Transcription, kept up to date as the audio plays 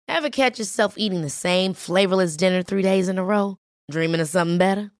Ever catch yourself eating the same flavorless dinner 3 days in a row? Dreaming of something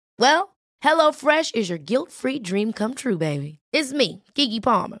better? Well, HelloFresh is your guilt-free dream come true, baby. It's me, Keke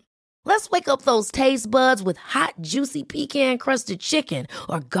Palmer. Let's wake up those taste buds with hot, juicy pecan-crusted chicken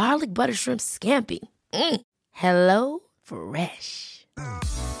or garlic butter shrimp scampi. Hello Fresh.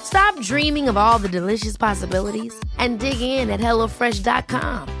 Stop dreaming of all the delicious possibilities and dig in at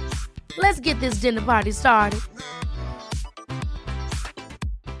HelloFresh.com. Let's get this dinner party started.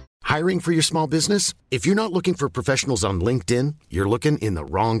 Hiring for your small business? If you're not looking for professionals on LinkedIn, you're looking in the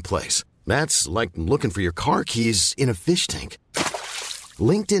wrong place. That's like looking for your car keys in a fish tank.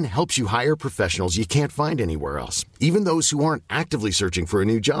 LinkedIn helps you hire professionals you can't find anywhere else, even those who aren't actively searching for a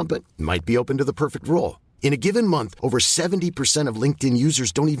new job but might be open to the perfect role. In a given month, over 70% of LinkedIn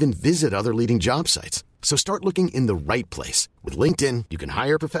users don't even visit other leading job sites. So start looking in the right place. With LinkedIn, you can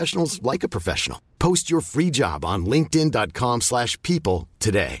hire professionals like a professional. Post your free job on linkedin.com/people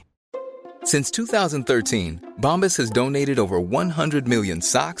today. Since 2013, Bombas has donated over 100 million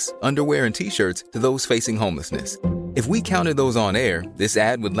socks, underwear, and T-shirts to those facing homelessness. If we counted those on air, this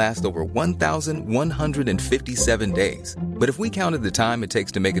ad would last over 1,157 days. But if we counted the time it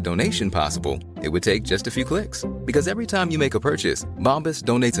takes to make a donation possible, it would take just a few clicks. Because every time you make a purchase, Bombas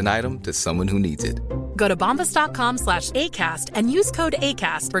donates an item to someone who needs it. Go to bombas.com/ACAST and use code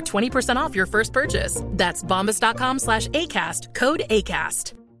ACAST for 20% off your first purchase. That's bombas.com/ACAST, code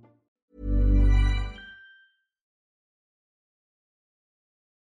ACAST.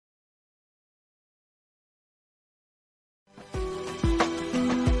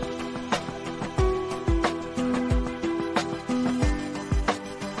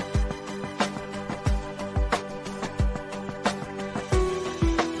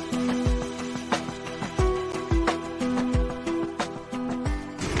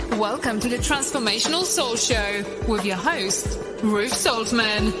 Welcome to the Transformational Soul Show with your host, Ruth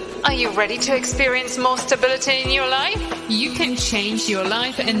Saltman. Are you ready to experience more stability in your life? You can change your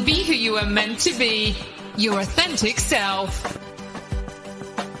life and be who you are meant to be, your authentic self.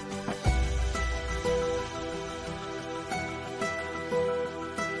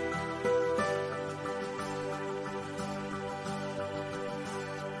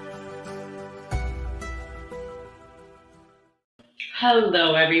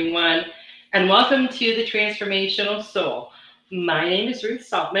 Hello, everyone, and welcome to the Transformational Soul. My name is Ruth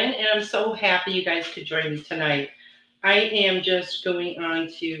Saltman, and I'm so happy you guys could join me tonight. I am just going on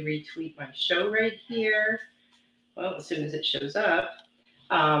to retweet my show right here. Well, as soon as it shows up.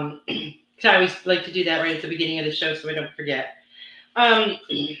 Because I always like to do that right at the beginning of the show so I don't forget.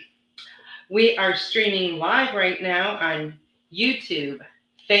 We are streaming live right now on YouTube,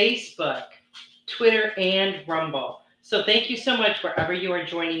 Facebook, Twitter, and Rumble. So thank you so much wherever you are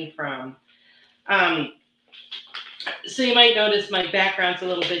joining from. So you might notice my background's a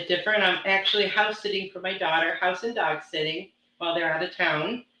little bit different. I'm actually house sitting for my daughter, house and dog sitting while they're out of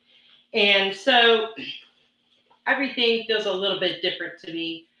town. And so everything feels a little bit different to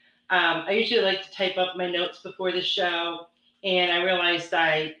me. I usually like to type up my notes before the show, and I realized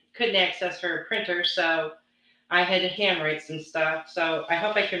I couldn't access her printer, so I had to handwrite some stuff. So I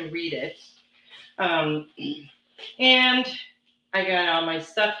hope I can read it. And I got all my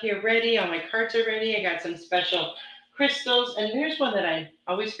stuff here ready. All my cards are ready. I got some special crystals. And here's one that I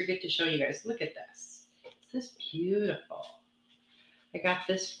always forget to show you guys. Look at this. This is beautiful. I got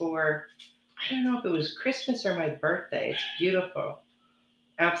this for, I don't know if it was Christmas or my birthday. It's beautiful.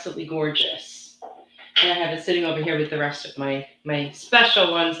 Absolutely gorgeous. And I have it sitting over here with the rest of my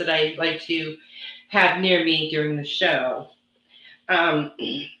special ones that I like to have near me during the show.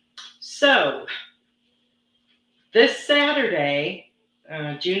 So this Saturday,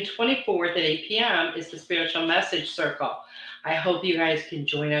 June 24th at 8 p.m. is the Spiritual Message Circle. I hope you guys can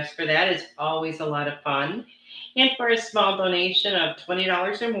join us for that. It's always a lot of fun. And for a small donation of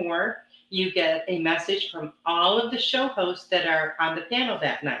 $20 or more, you get a message from all of the show hosts that are on the panel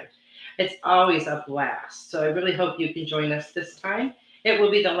that night. It's always a blast. So I really hope you can join us this time. It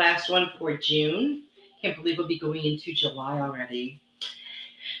will be the last one for June. Can't believe we'll be going into July already.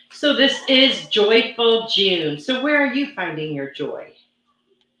 So this is Joyful June. So where are you finding your joy?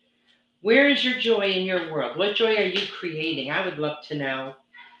 Where is your joy in your world? What joy are you creating? I would love to know.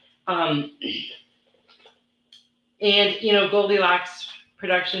 And, you know, Goldilocks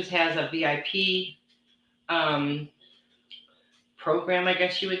Productions has a VIP program, I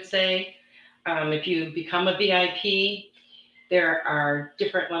guess you would say. If you become a VIP, there are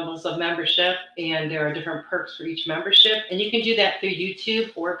different levels of membership, and there are different perks for each membership. And you can do that through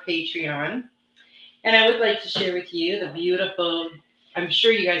YouTube or Patreon. And I would like to share with you the beautiful, I'm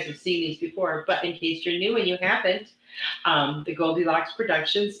sure you guys have seen these before, but in case you're new and you haven't, The Goldilocks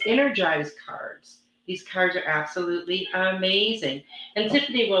Productions Energize cards. These cards are absolutely amazing. And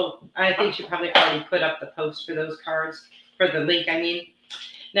Tiffany I think she probably already put up the post for those cards, for the link, I mean.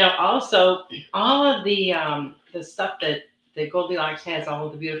 Now, also, all of the stuff that Goldilocks has, all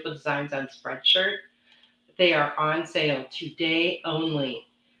of the beautiful designs on Spreadshirt, they are on sale today only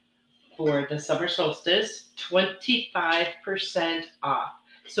for the summer solstice, 25% off.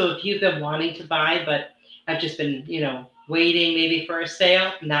 So if you've been wanting to buy, but I've just been, waiting maybe for a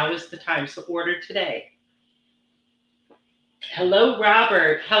sale, now is the time. So order today. Hello,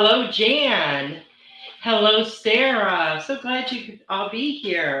 Robert. Hello, Jan. Hello, Sarah. So glad you could all be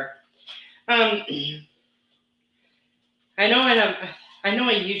here. I know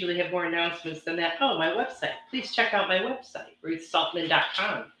I usually have more announcements than that. Oh, my website. Please check out my website,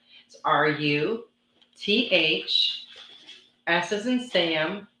 ruthsaltman.com. It's RUTH, S as in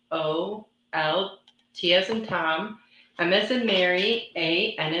Sam, OL, T as in Tom, M as in Mary,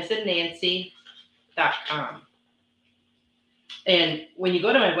 N as in Nancy.com. And when you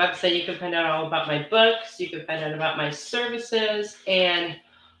go to my website, you can find out all about my books, you can find out about my services, and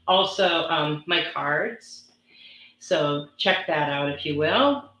also my cards. So check that out if you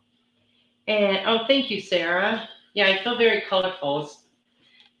will. And thank you, Sarah. Yeah, I feel very colorful. It's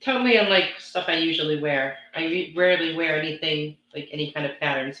totally unlike stuff I usually wear. I rarely wear anything like any kind of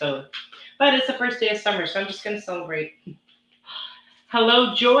pattern. But it's the first day of summer, so I'm just going to celebrate.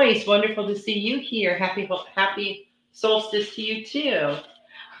 Hello, Joyce. Wonderful to see you here. Happy solstice to you too.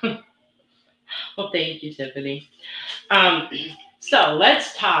 Well, thank you, Tiffany. So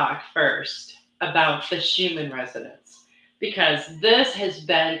let's talk first about the Schumann resonance, because this has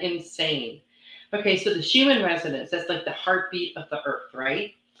been insane. Okay, so the Schumann resonance, that's like the heartbeat of the earth,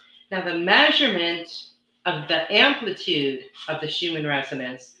 right? Now the measurement of the amplitude of the Schumann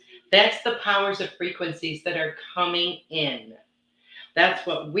resonance, that's the powers of frequencies that are coming in. That's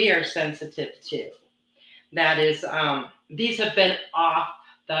what we are sensitive to. That is, these have been off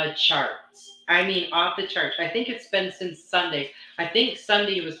the charts. I mean, off the charts. I think it's been since Sunday. I think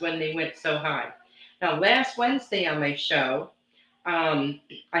Sunday was when they went so high. Now, last Wednesday on my show, I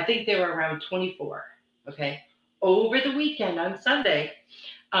think they were around 24. Okay. Over the weekend on Sunday,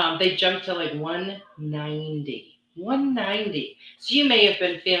 they jumped to like 190. 190. So you may have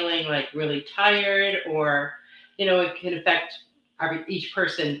been feeling like really tired, or, it can affect each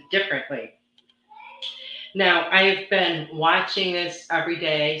person differently. Now, I've been watching this every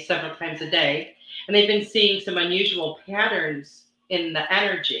day, several times a day, and they've been seeing some unusual patterns in the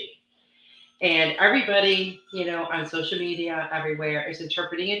energy. And everybody, on social media, everywhere, is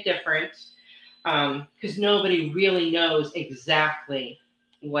interpreting it different, because nobody really knows exactly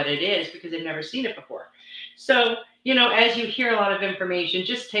what it is, because they've never seen it before. So, as you hear a lot of information,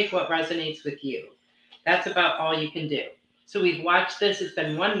 just take what resonates with you. That's about all you can do. So we've watched this. It's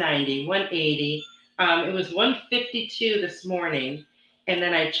been 190, 180. It was 152 this morning, and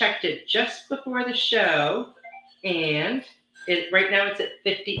then I checked it just before the show, and right now it's at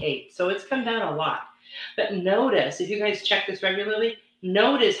 58. So it's come down a lot. But notice, if you guys check this regularly,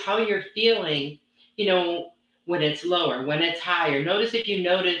 notice how you're feeling, when it's lower, when it's higher. Notice if you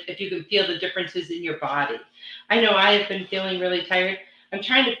can feel the differences in your body. I know I have been feeling really tired. I'm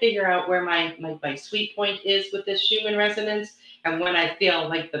trying to figure out where my sweet point is with this Schumann resonance, and when I feel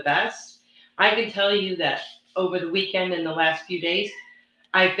like the best. I can tell you that over the weekend and the last few days,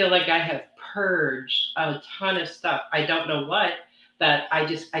 I feel like I have purged a ton of stuff. I don't know what, but I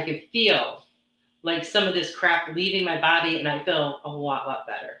can feel like some of this crap leaving my body, and I feel a lot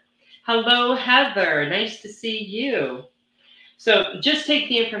better. Hello, Heather. Nice to see you. So just take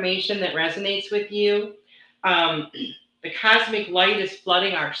the information that resonates with you. The cosmic light is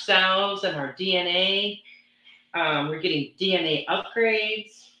flooding our cells and our DNA. We're getting DNA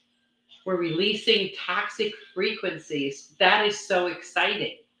upgrades. We're releasing toxic frequencies. That is so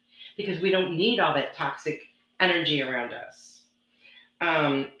exciting, because we don't need all that toxic energy around us.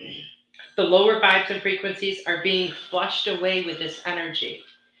 The lower vibes and frequencies are being flushed away with this energy.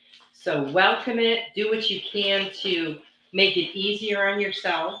 So welcome it. Do what you can to make it easier on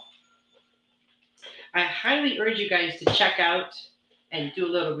yourself. I highly urge you guys to check out and do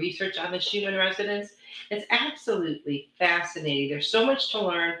a little research on the Schumann resonance. It's absolutely fascinating. There's so much to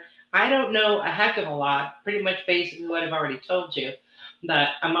learn. I don't know a heck of a lot, pretty much basically what I've already told you, but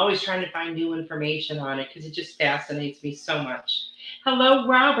I'm always trying to find new information on it because it just fascinates me so much. Hello,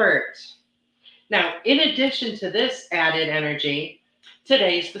 Robert. Now, in addition to this added energy,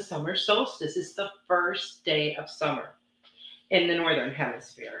 today's the summer solstice. It's the first day of summer in the Northern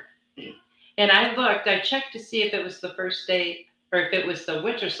Hemisphere. And I checked to see if it was the first day or if it was the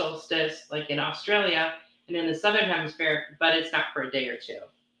winter solstice, like in Australia, and in the southern hemisphere, but it's not for a day or two.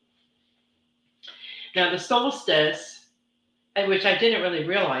 Now, the solstice, which I didn't really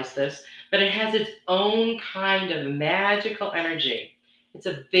realize this, but it has its own kind of magical energy. It's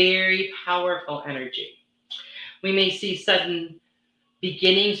a very powerful energy. We may see sudden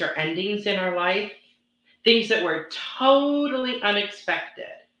beginnings or endings in our life, things that were totally unexpected.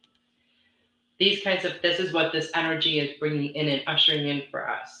 This is what this energy is bringing in and ushering in for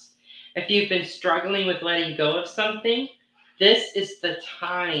us. If you've been struggling with letting go of something, this is the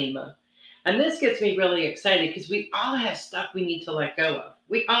time. And this gets me really excited because we all have stuff we need to let go of.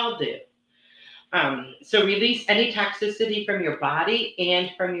 We all do. So release any toxicity from your body and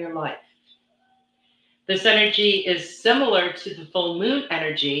from your life. This energy is similar to the full moon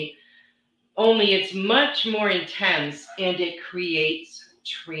energy, only it's much more intense and it creates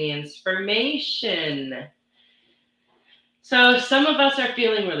transformation. So some of us are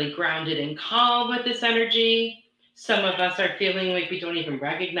feeling really grounded and calm with this energy. Some of us are feeling like we don't even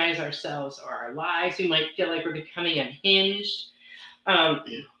recognize ourselves or our lives. We might feel like we're becoming unhinged.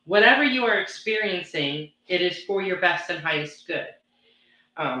 Whatever you are experiencing, it is for your best and highest good.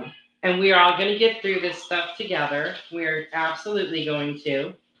 And we are all going to get through this stuff together. We're absolutely going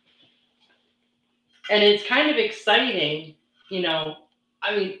to. And it's kind of exciting, it's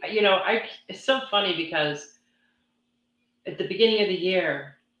so funny because at the beginning of the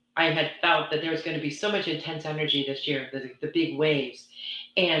year, I had felt that there was going to be so much intense energy this year, the big waves,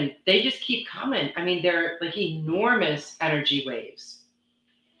 and they just keep coming. I mean, they're like enormous energy waves.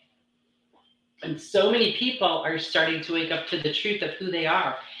 And so many people are starting to wake up to the truth of who they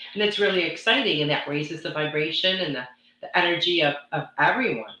are. And it's really exciting, and that raises the vibration and the energy of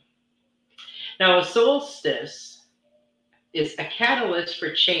everyone. Now, a solstice is a catalyst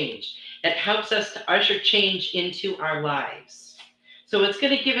for change. It helps us to usher change into our lives. So it's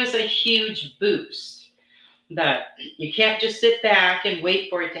going to give us a huge boost. That you can't just sit back and wait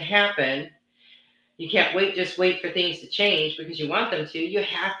for it to happen. You can't just wait for things to change because you want them to. You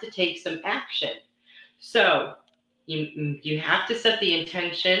have to take some action. So you have to set the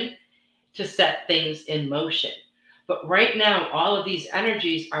intention to set things in motion. But right now, all of these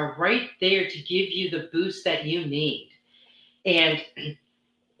energies are right there to give you the boost that you need. And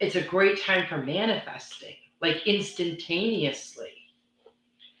it's a great time for manifesting, like instantaneously.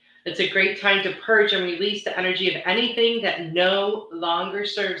 It's a great time to purge and release the energy of anything that no longer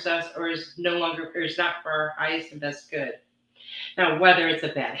serves us or is not for our highest and best good. Now, whether it's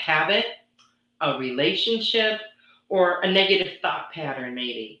a bad habit, a relationship, or a negative thought pattern,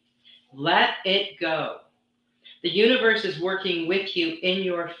 maybe, let it go. The universe is working with you in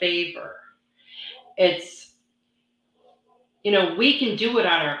your favor. We can do it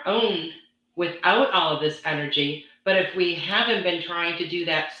on our own without all of this energy. But if we haven't been trying to do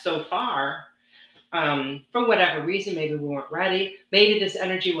that so far, for whatever reason, maybe we weren't ready, maybe this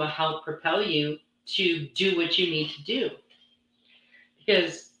energy will help propel you to do what you need to do.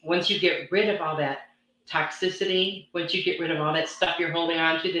 Because once you get rid of all that toxicity, once you get rid of all that stuff you're holding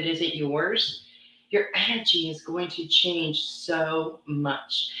on to that isn't yours, your energy is going to change so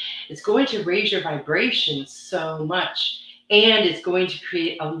much. It's going to raise your vibration so much. And it's going to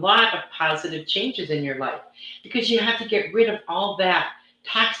create a lot of positive changes in your life because you have to get rid of all that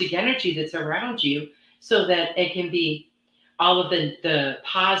toxic energy that's around you so that it can be all of the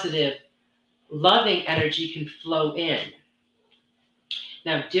positive, loving energy can flow in.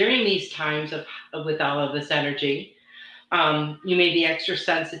 Now, during these times with all of this energy, you may be extra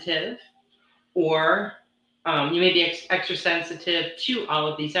sensitive or you may be extra sensitive to all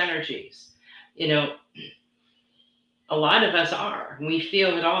of these energies. A lot of us are. We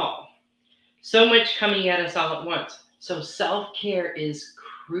feel it all. So much coming at us all at once. So self-care is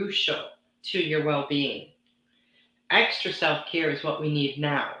crucial to your well-being. Extra self-care is what we need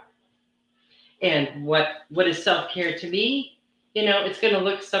now. And what is self-care to me? It's going to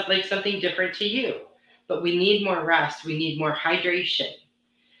look like something different to you. But we need more rest. We need more hydration,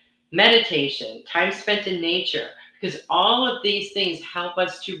 meditation, time spent in nature, because all of these things help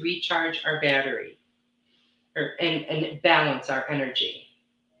us to recharge our battery. And balance our energy.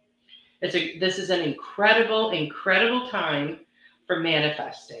 This is an incredible, incredible time for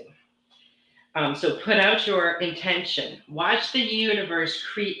manifesting. So put out your intention. Watch the universe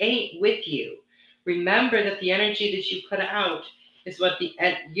create with you. Remember that the energy that you put out is what the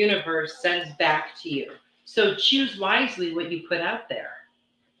universe sends back to you. So choose wisely what you put out there.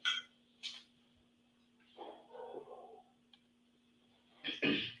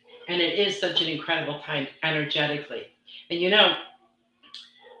 And it is such an incredible time energetically. And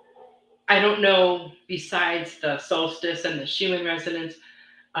I don't know, besides the solstice and the Schumann resonance,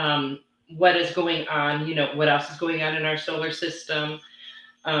 what is going on, what else is going on in our solar system.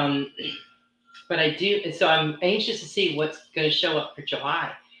 Um, but so I'm anxious to see what's going to show up for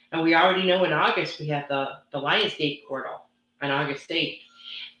July. And we already know in August we have the Lionsgate portal on August 8th.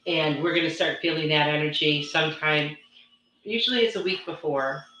 And we're going to start feeling that energy sometime. Usually it's a week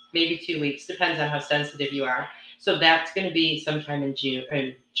before, maybe 2 weeks, depends on how sensitive you are. So that's going to be sometime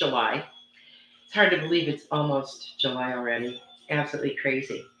in July. It's hard to believe it's almost July already. Absolutely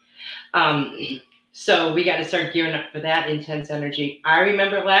crazy. So we got to start gearing up for that intense energy. I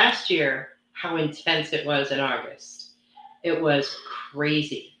remember last year how intense it was in August. It was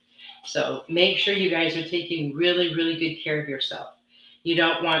crazy. So make sure you guys are taking really, really good care of yourself. You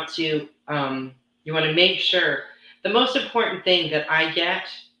don't want to, you want to make sure. The most important thing that I get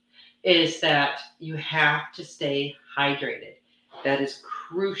is that you have to stay hydrated. That is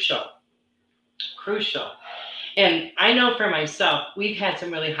crucial. Crucial. And I know for myself, we've had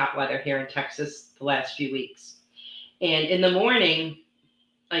some really hot weather here in Texas the last few weeks. And in the morning,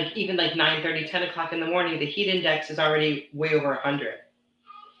 even 9:30, 10 o'clock in the morning, the heat index is already way over 100.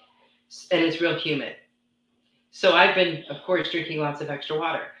 And it's real humid. So I've been, of course, drinking lots of extra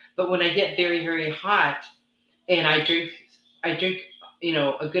water. But when I get very, very hot and I drink,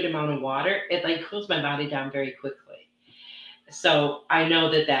 a good amount of water, it cools my body down very quickly. So I know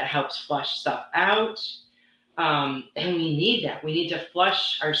that helps flush stuff out. And we need that. We need to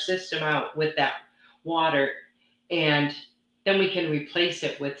flush our system out with that water. And then we can replace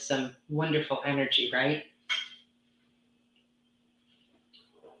it with some wonderful energy, right?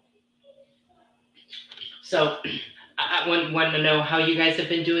 So I want to know how you guys have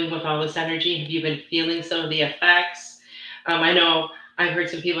been doing with all this energy. Have you been feeling some of the effects? I know I've heard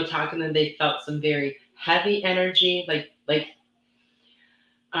some people talking and they felt some very heavy energy,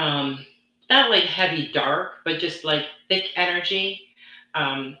 not like heavy dark, but just like thick energy,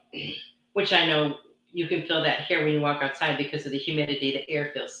 which I know you can feel that here when you walk outside because of the humidity. The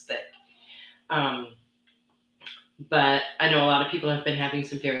air feels thick. But I know a lot of people have been having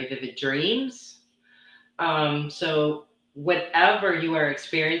some very vivid dreams. So whatever you are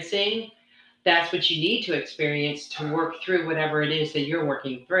experiencing, that's what you need to experience to work through whatever it is that you're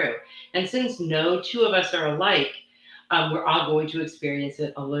working through. And since no two of us are alike, we're all going to experience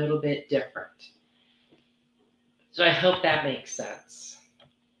it a little bit different. So I hope that makes sense.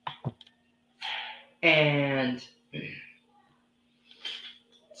 And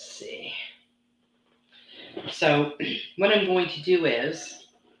let's see. So what I'm going to do is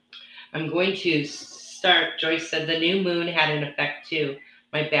I'm going to start. Joyce said the new moon had an effect too.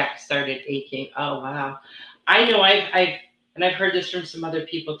 My back started aching. Oh, wow. I know I've heard this from some other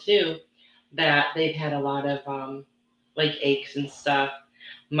people too, that they've had a lot of aches and stuff,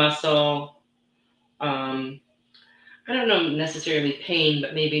 muscle, I don't know necessarily pain,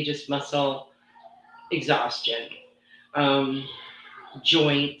 but maybe just muscle exhaustion,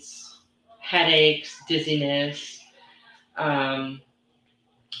 joints, headaches, dizziness, and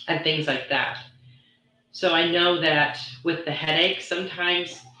things like that. So I know that with the headache,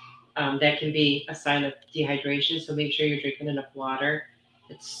 sometimes that can be a sign of dehydration. So make sure you're drinking enough water.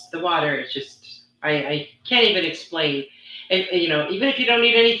 The water is just, I can't even explain. Even if you don't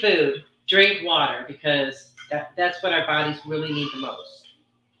need any food, drink water because that's what our bodies really need the most.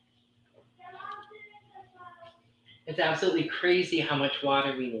 It's absolutely crazy how much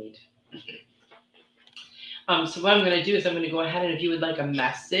water we need. So what I'm going to do is I'm going to go ahead, and if you would like a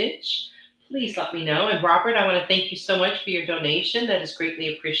message, please let me know. And Robert, I want to thank you so much for your donation. That is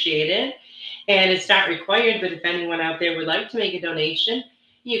greatly appreciated. And it's not required, but if anyone out there would like to make a donation,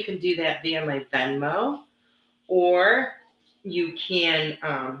 you can do that via my Venmo, or you can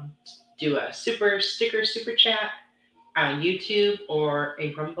do a super chat on YouTube or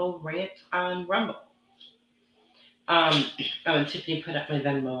a Rumble rant on Rumble. And Tiffany put up my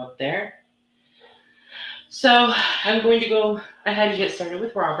Venmo up there. So I'm going to go ahead and get started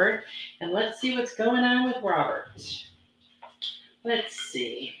with Robert, and let's see what's going on with Robert. Let's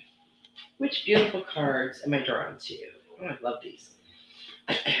see. Which beautiful cards am I drawn to? Oh, I love these.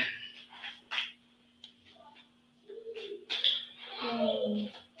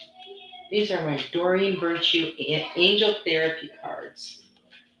 These are my Doreen Virtue Angel Therapy cards.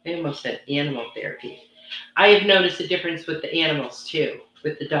 I almost said animal therapy. I have noticed a difference with the animals too,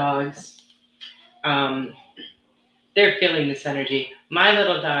 with the dogs. They're feeling this energy. My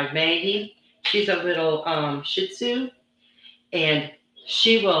little dog, Maggie, she's a little Shih Tzu, and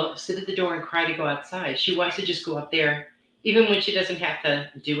she will sit at the door and cry to go outside. She wants to just go up there, even when she doesn't have to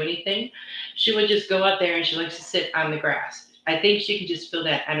do anything. She would just go up there, and she likes to sit on the grass. I think she can just feel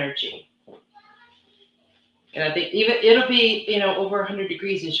that energy. And I think even it'll be, over 100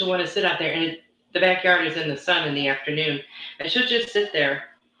 degrees and she'll want to sit out there and the backyard is in the sun in the afternoon. And she'll just sit there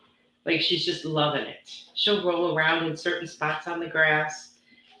like she's just loving it. She'll roll around in certain spots on the grass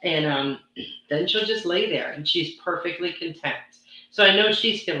and then she'll just lay there and she's perfectly content. So I know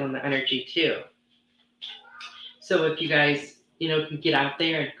she's feeling the energy too. So if you guys, can get out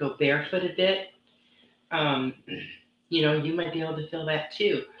there and go barefoot a bit, you might be able to feel that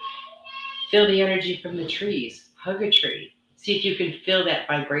too. Feel the energy from the trees. Hug a tree. See if you can feel that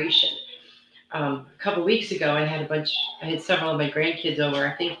vibration. A couple weeks ago, I had several of my grandkids over.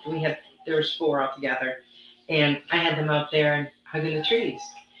 I think there was 4 altogether. And I had them out there and hugging the trees.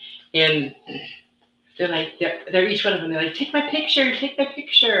 And they're each one of them, they're like, take my picture.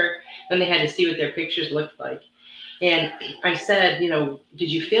 And they had to see what their pictures looked like. And I said,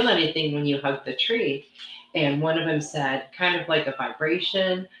 did you feel anything when you hugged the tree? And one of them said, kind of like a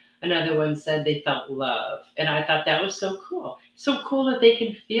vibration. Another one said they felt love. And I thought that was so cool. So cool that they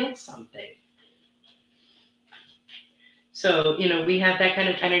can feel something. So, we have that kind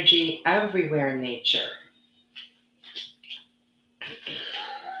of energy everywhere in nature.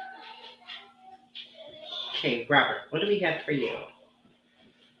 Okay, Robert, what do we have for you?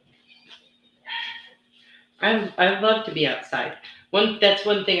 I love to be outside. That's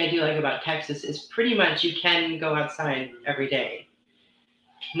one thing I do like about Texas is pretty much you can go outside every day.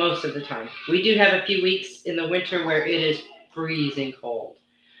 Most of the time. We do have a few weeks in the winter where it is freezing cold.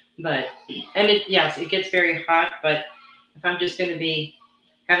 It gets very hot, but if I'm just going to be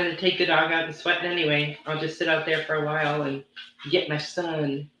having to take the dog out and sweating anyway, I'll just sit out there for a while and get my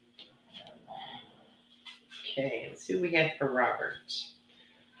sun. Okay, let's see what we have for Robert.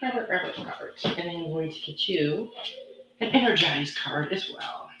 Robert. And I'm going to get you an Energize card as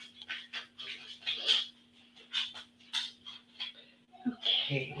well.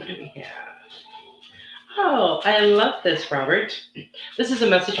 Okay, what do we have? Oh, I love this, Robert. This is a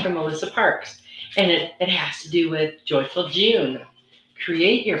message from Melissa Parks, and it has to do with Joyful June.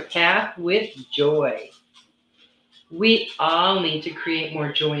 Create your path with joy. We all need to create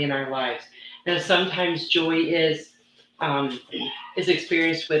more joy in our lives. Now, sometimes joy is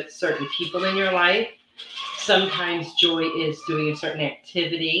experienced with certain people in your life. Sometimes joy is doing a certain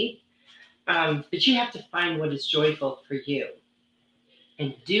activity. But you have to find what is joyful for you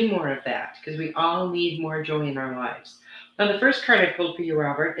and do more of that because we all need more joy in our lives. Now, the first card I pulled for you,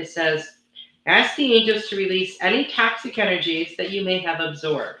 Robert, it says, ask the angels to release any toxic energies that you may have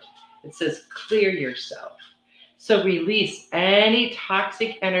absorbed. It says, clear yourself. So release any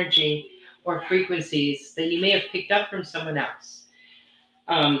toxic energy or frequencies that you may have picked up from someone else.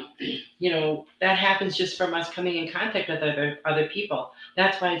 That happens just from us coming in contact with other people.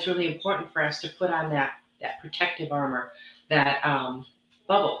 That's why it's really important for us to put on that protective armor, that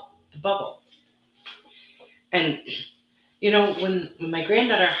the bubble. And, when my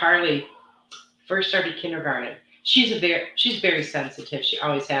granddaughter Harley first started kindergarten, she's very sensitive. She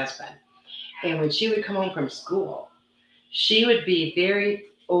always has been. And when she would come home from school, she would be very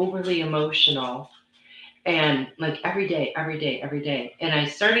overly emotional and like every day. And I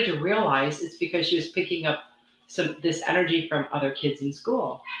started to realize it's because she was picking up this energy from other kids in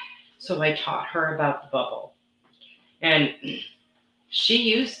school. So I taught her about the bubble. And she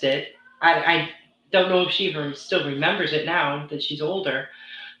used it. I don't know if she still remembers it now that she's older,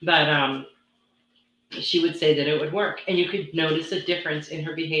 but she would say that it would work. And you could notice a difference in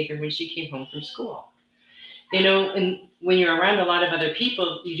her behavior when she came home from school. And when you're around a lot of other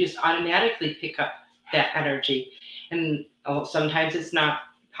people, you just automatically pick up that energy. And sometimes it's not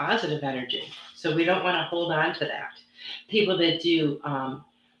positive energy. So we don't want to hold on to that. People that do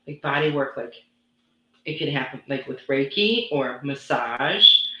like body work, like it can happen like with Reiki or massage.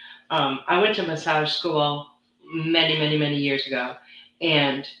 I went to massage school many years ago,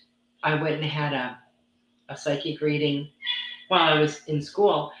 and I went and had a psychic reading while I was in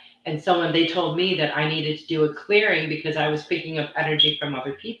school. And they told me that I needed to do a clearing because I was picking up energy from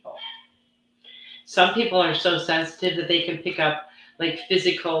other people. Some people are so sensitive that they can pick up like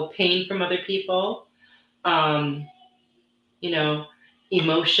physical pain from other people,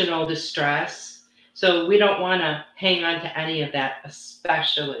 emotional distress. So we don't want to hang on to any of that,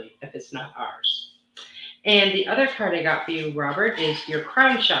 especially if it's not ours. And the other card I got for you, Robert, is your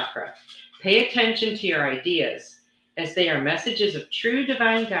crown chakra. Pay attention to your ideas, as they are messages of true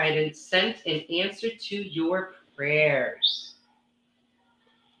divine guidance sent in answer to your prayers.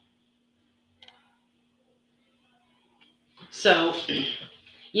 So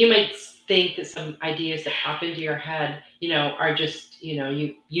you might think that some ideas that pop into your head, are just,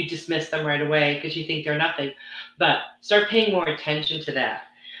 you dismiss them right away because you think they're nothing. But start paying more attention to that.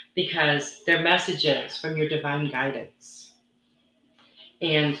 because they're messages from your divine guidance.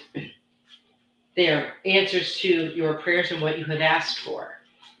 And they're answers to your prayers and what you have asked for.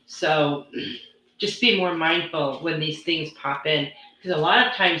 So just be more mindful when these things pop in, because a lot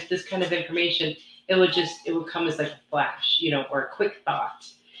of times this kind of information, it would come as like a flash, or a quick thought.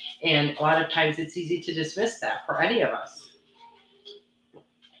 And a lot of times it's easy to dismiss that for any of us.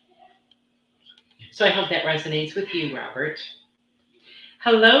 So I hope that resonates with you, Robert.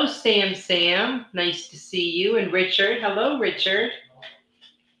 Hello, Sam. Nice to see you. And Richard. Hello, Richard.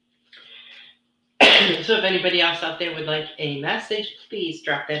 So if anybody else out there would like a message, please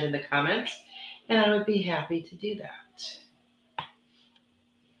drop that in the comments, and I would be happy to do that.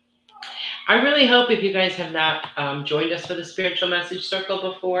 I really hope if you guys have not joined us for the Spiritual Message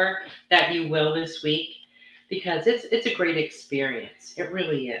Circle before, that you will this week, because it's a great experience. It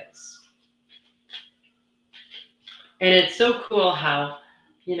really is. And it's so cool how,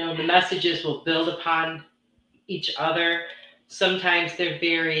 the messages will build upon each other. Sometimes they're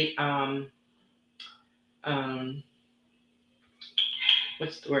very,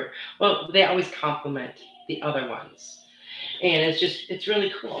 what's the word? Well, they always complement the other ones. And it's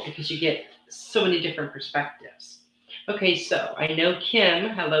really cool because you get so many different perspectives. Okay, so I know Kim.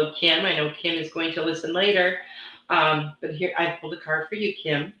 Hello, Kim. I know Kim is going to listen later. But here, I pulled a card for you,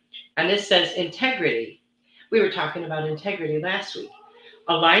 Kim. And this says integrity. We were talking about integrity last week.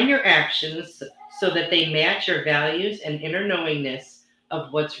 Align your actions so that they match your values and inner knowingness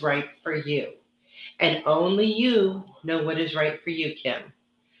of what's right for you. And only you know what is right for you, Kim.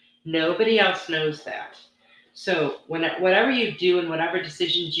 Nobody else knows that. So whatever you do and whatever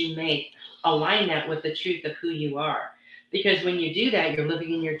decisions you make, align that with the truth of who you are. Because when you do that, you're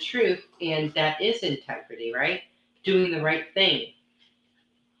living in your truth, and that is integrity, right? Doing the right thing.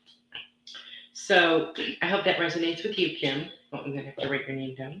 So I hope that resonates with you, Kim. Oh, I'm going to have to write your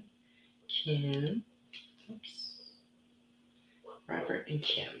name down. Kim. Oops. Robert and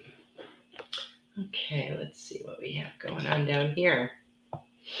Kim. Okay, let's see what we have going on down here.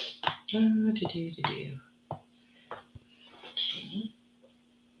 Okay.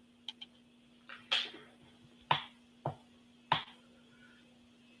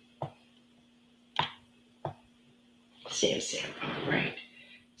 Sam. All right.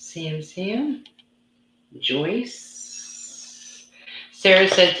 Sam. Joyce. Sarah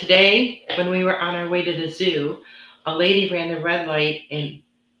said today, when we were on our way to the zoo, a lady ran the red light and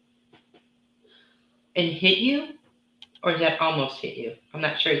hit you? Or that almost hit you? I'm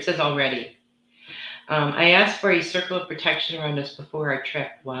not sure. It says already. I asked for a circle of protection around us before our trip.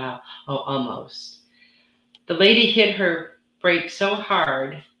 Wow. Oh, almost. The lady hit her brake so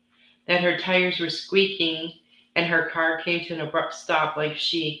hard that her tires were squeaking and her car came to an abrupt stop like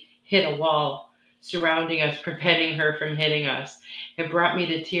she hit a wall surrounding us, preventing her from hitting us. It brought me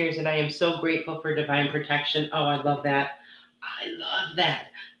to tears, and I am so grateful for divine protection. Oh, I love that.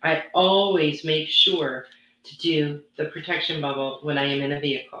 I always make sure to do the protection bubble when I am in a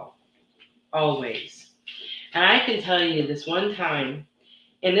vehicle. Always. And I can tell you this one time,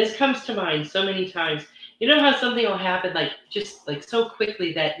 and this comes to mind so many times. You know how something will happen just so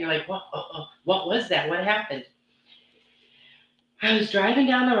quickly that you're like, what was that? What happened? I was driving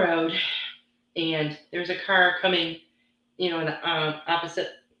down the road, and there's a car coming, in the opposite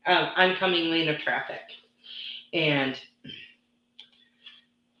oncoming lane of traffic. And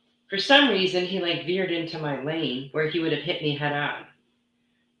for some reason, he veered into my lane where he would have hit me head on.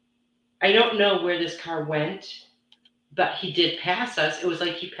 I don't know where this car went, but he did pass us. It was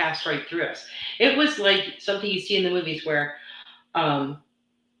like he passed right through us. It was like something you see in the movies where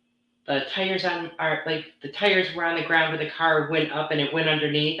the tires the tires were on the ground, but the car went up and it went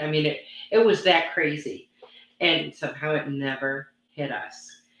underneath. I mean, it was that crazy, and somehow it never hit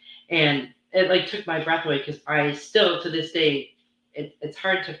us, and it took my breath away, because I still to this day it's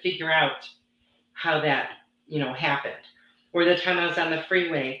hard to figure out how that happened. Or the time I was on the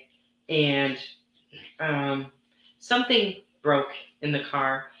freeway and something broke in the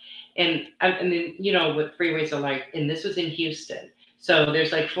car, and then what freeways are like, and this was in Houston. So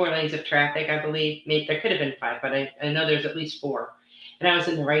there's 4 lanes of traffic, I believe. Maybe there could have been 5, but I know there's at least 4. And I was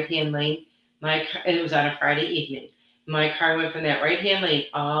in the right-hand lane. And it was on a Friday evening. My car went from that right-hand lane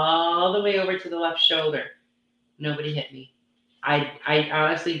all the way over to the left shoulder. Nobody hit me. I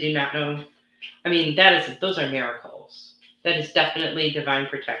honestly do not know. I mean, those are miracles. That is definitely divine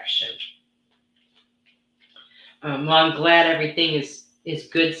protection. Well, I'm glad everything is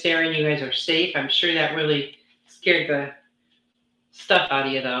good, Sarah, and you guys are safe. I'm sure that really scared the stuff out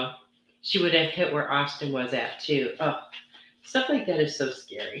of you, though. She would have hit where Austin was at, too. Oh, stuff like that is so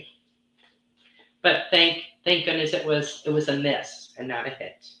scary. But thank goodness it was a miss and not a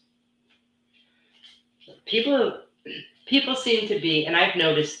hit. people seem to be, and I've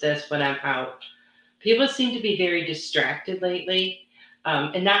noticed this when I'm out, people seem to be very distracted lately,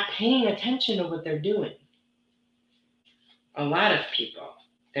 and not paying attention to what they're doing. A lot of people.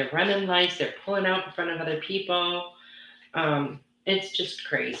 They're running lights, they're pulling out in front of other people. It's just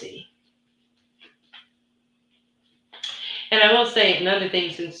crazy. And I will say another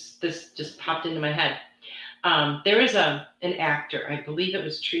thing, since this just popped into my head. There is an actor, I believe it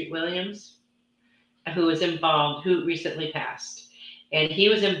was Treat Williams, who was involved, who recently passed. And he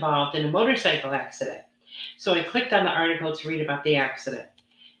was involved in a motorcycle accident. So I clicked on the article to read about the accident.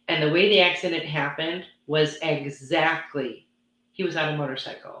 And the way the accident happened was exactly, he was on a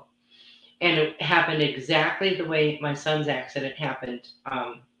motorcycle. And it happened exactly the way my son's accident happened,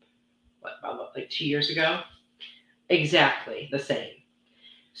 like 2 years ago? Exactly the same.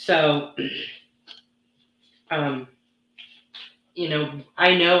 So, I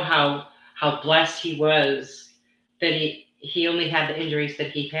know how blessed he was that he only had the injuries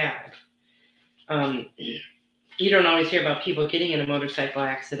that he had. You don't always hear about people getting in a motorcycle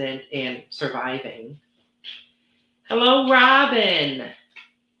accident and surviving. Hello, Robin.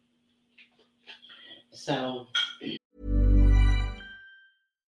 So,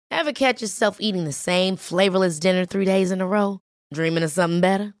 Ever catch yourself eating the same flavorless dinner 3 days in a row? Dreaming of something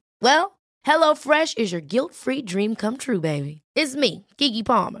better? Well, HelloFresh is your guilt-free dream come true, baby. It's me, Keke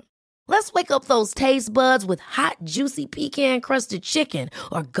Palmer. Let's wake up those taste buds with hot, juicy pecan-crusted chicken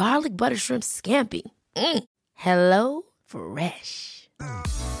or garlic butter shrimp scampi. Hello Fresh.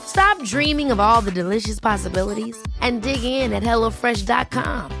 Stop dreaming of all the delicious possibilities and dig in at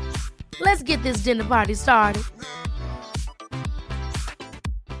HelloFresh.com. Let's get this dinner party started.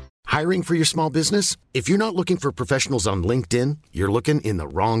 Hiring for your small business? If you're not looking for professionals on LinkedIn, you're looking in the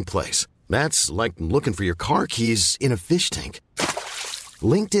wrong place. That's like looking for your car keys in a fish tank.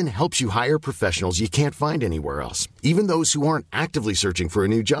 LinkedIn helps you hire professionals you can't find anywhere else, even those who aren't actively searching for a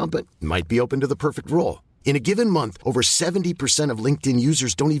new job but might be open to the perfect role. In a given month, over 70% of LinkedIn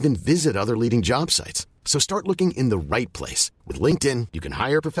users don't even visit other leading job sites. So start looking in the right place. With LinkedIn, you can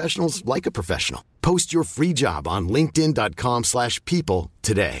hire professionals like a professional. Post your free job on linkedin.com/people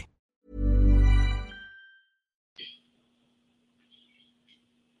today.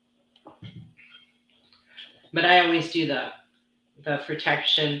 but I always do the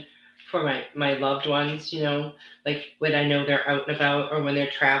protection for my loved ones, like when I know they're out and about or when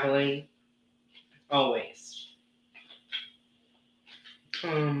they're traveling. Always.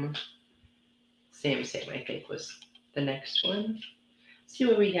 Sam, I think was the next one. Let's see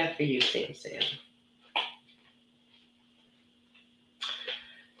what we have for you, Sam. It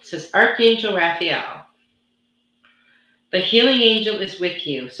says, Archangel Raphael. The healing angel is with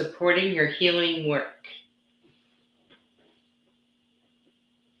you, supporting your healing work.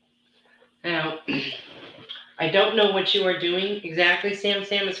 Now, I don't know what you are doing exactly, Sam,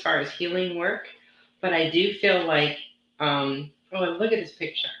 as far as healing work, but I do feel like, look at this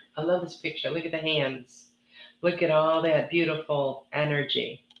picture. I love this picture. Look at the hands. Look at all that beautiful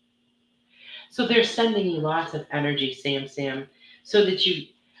energy. So they're sending you lots of energy, Sam, so that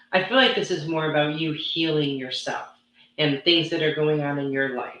I feel like this is more about you healing yourself and things that are going on in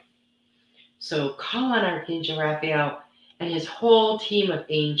your life. So call on Archangel Raphael and his whole team of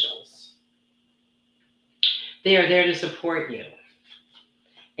angels. They are there to support you.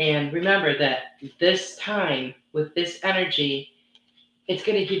 And remember that this time, with this energy, it's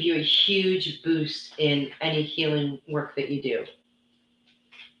going to give you a huge boost in any healing work that you do.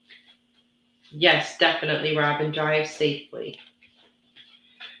 Yes, definitely, Robin. Drive safely.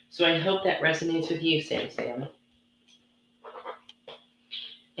 So I hope that resonates with you, Sam.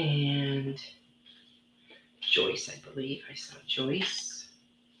 And Joyce, I believe. I saw Joyce.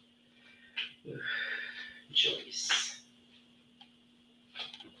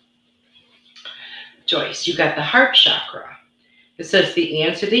 Joyce, you got the heart chakra. It says the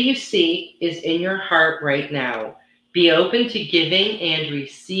answer that you seek is in your heart right now. Be open to giving and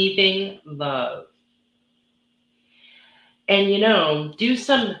receiving love. And do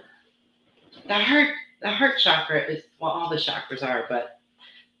some. The heart chakra is, well, all the chakras are, but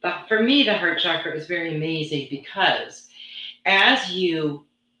for me, the heart chakra is very amazing because as you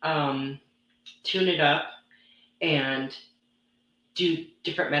tune it up and do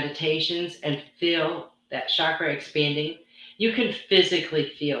different meditations and feel that chakra expanding, you can physically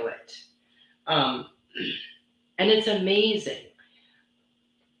feel it. And it's amazing.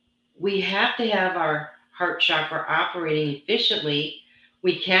 We have to have our heart chakra operating efficiently.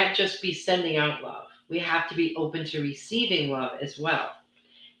 We can't just be sending out love. We have to be open to receiving love as well.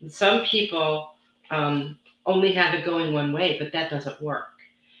 And some people only have it going one way, but that doesn't work.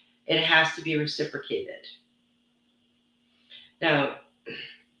 It has to be reciprocated. Now,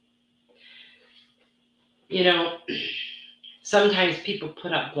 sometimes people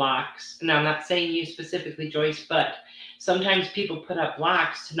put up blocks. Now, I'm not saying you specifically, Joyce, but sometimes people put up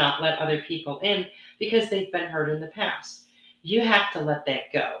blocks to not let other people in because they've been hurt in the past. You have to let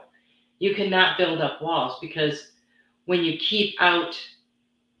that go. You cannot build up walls, because when you're trying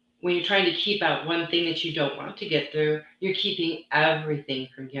to keep out one thing that you don't want to get through, you're keeping everything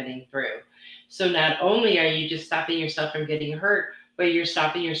from getting through. So not only are you just stopping yourself from getting hurt, but you're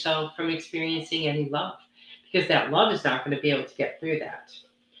stopping yourself from experiencing any love, because that love is not going to be able to get through that.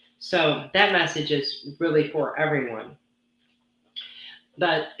 So that message is really for everyone.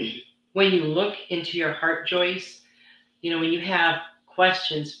 But when you look into your heart, Joyce, when you have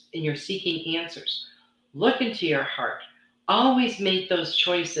questions and you're seeking answers, look into your heart. Always make those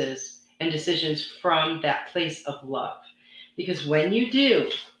choices and decisions from that place of love. Because when you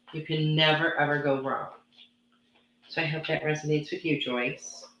do, you can never, ever go wrong. So I hope that resonates with you,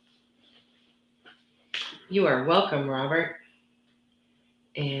 Joyce. You are welcome, Robert.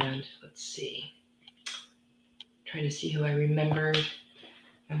 And let's see. Trying to see who I remembered.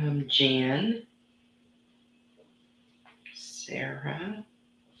 Jan. Sarah.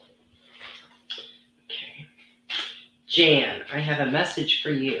 Okay. Jan, I have a message for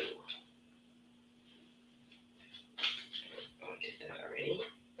you. Oh, I did that already.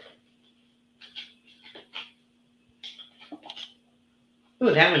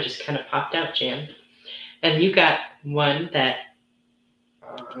 Oh, that one just kind of popped out, Jan. And you got one that,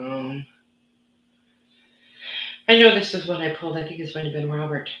 I know this is what I pulled. I think this might have been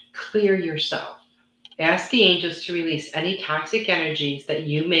Robert. Clear yourself. Ask the angels to release any toxic energies that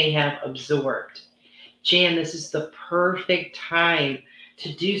you may have absorbed. Jan, this is the perfect time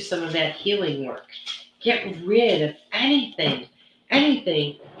to do some of that healing work. Get rid of anything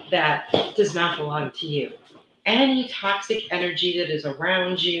that does not belong to you. Any toxic energy that is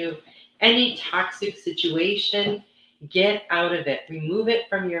around you, any toxic situation, get out of it. Remove it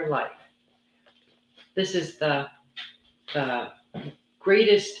from your life. This is the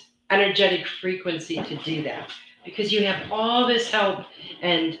greatest energetic frequency to do that, because you have all this help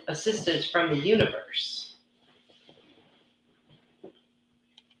and assistance from the universe.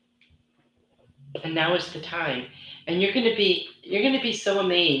 And now is the time. And you're going to be so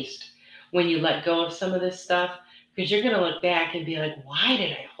amazed when you let go of some of this stuff, because you're going to look back and be like, why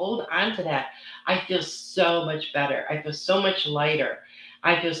did I hold on to that? I feel so much better. I feel so much lighter.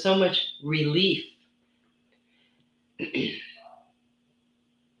 I feel so much relief. Okay.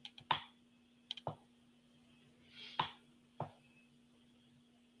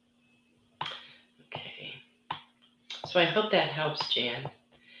 So I hope that helps, Jan.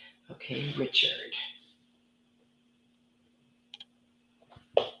 Okay, Richard.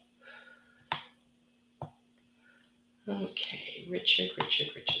 Okay, Richard.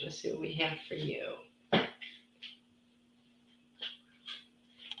 Let's see what we have for you.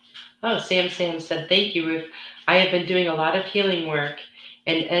 Oh, Sam said, thank you, Ruth. I have been doing a lot of healing work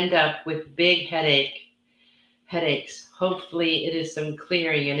and end up with big headaches. Hopefully it is some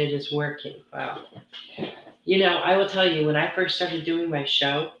clearing and it is working. Wow. I will tell you, when I first started doing my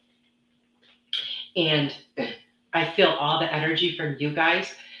show, and I feel all the energy from you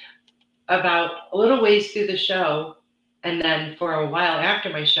guys, about a little ways through the show, and then for a while after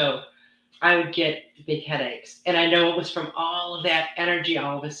my show, I would get big headaches. And I know it was from all of that energy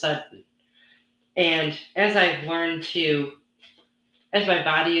all of a sudden. And as my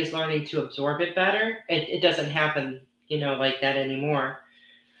body is learning to absorb it better, it doesn't happen, like that anymore.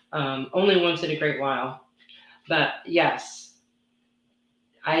 Only once in a great while. But yes,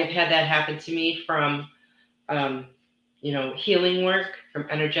 I've had that happen to me from, healing work, from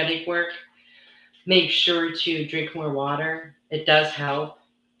energetic work. Make sure to drink more water. It does help.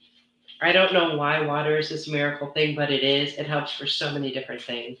 I don't know why water is this miracle thing, but it is. It helps for so many different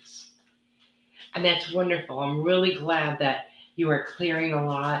things. And that's wonderful. I'm really glad that you are clearing a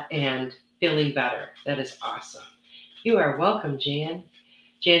lot and feeling better. That is awesome. You are welcome, Jan.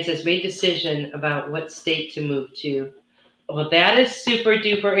 Jan says, made decision about what state to move to. Well, that is super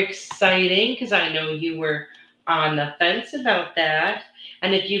duper exciting, because I know you were on the fence about that.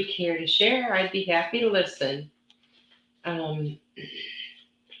 And if you care to share, I'd be happy to listen. Okay,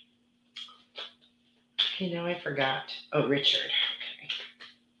 now I forgot. Oh, Richard. Okay.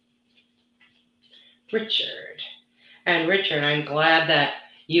 Richard. And Richard, I'm glad that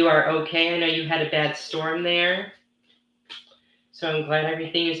you are okay. I know you had a bad storm there. So I'm glad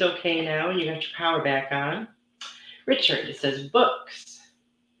everything is okay now and you got your power back on. Richard, it says books.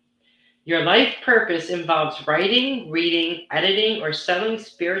 Your life purpose involves writing, reading, editing, or selling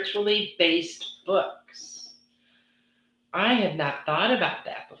spiritually based books. I have not thought about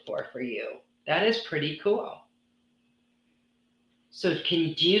that before for you. That is pretty cool. So do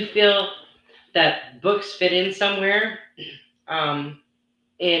you feel that books fit in somewhere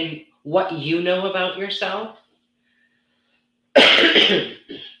in what you know about yourself?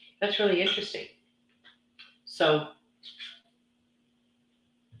 That's really interesting. So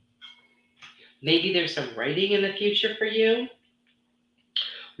maybe there's some writing in the future for you.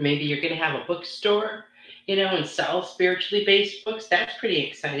 Maybe you're going to have a bookstore, and sell spiritually based books. That's pretty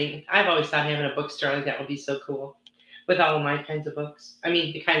exciting. I've always thought having a bookstore like that would be so cool with all of my kinds of books. I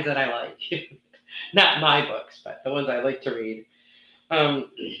mean, the kinds that I like. Not my books, but the ones I like to read.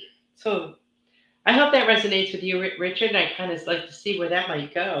 So I hope that resonates with you, Richard. I kind of like to see where that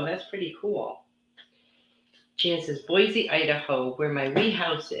might go. That's pretty cool. Jan says, Boise, Idaho, where my wee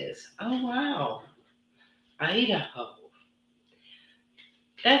house is. Oh, wow. Idaho.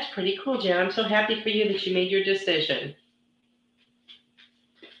 That's pretty cool, Jan. I'm so happy for you that you made your decision.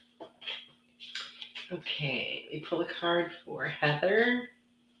 Okay, let me pull a card for Heather.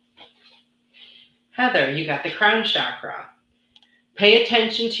 Heather, you got the crown chakra. Pay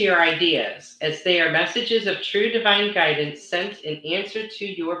attention to your ideas, as they are messages of true divine guidance sent in answer to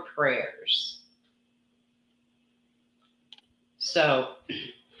your prayers. So,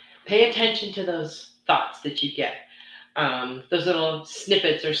 pay attention to those thoughts that you get, those little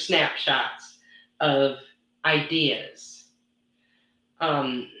snippets or snapshots of ideas,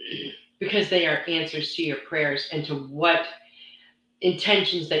 because they are answers to your prayers and to what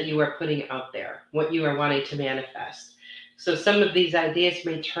intentions that you are putting out there, what you are wanting to manifest. So some of these ideas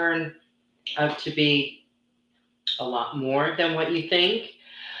may turn out to be a lot more than what you think.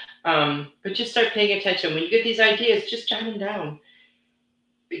 But just start paying attention. When you get these ideas, just jot them down,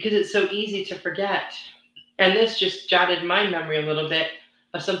 because it's so easy to forget. And this just jotted my memory a little bit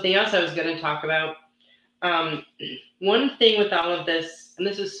of something else I was going to talk about. One thing with all of this, and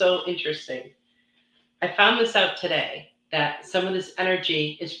this is so interesting, I found this out today, that some of this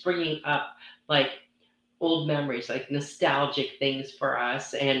energy is bringing up like old memories, like nostalgic things for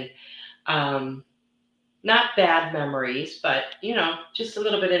us, and not bad memories, but just a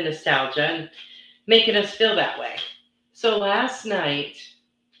little bit of nostalgia and making us feel that way. So last night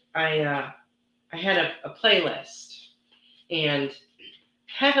I had a playlist, and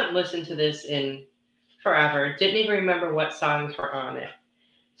haven't listened to this in forever. Didn't even remember what songs were on it.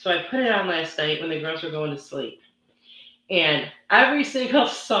 So I put it on last night when the girls were going to sleep. And every single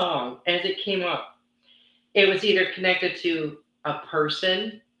song, as it came up, it was either connected to a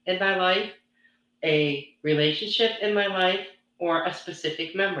person in my life, a relationship in my life, or a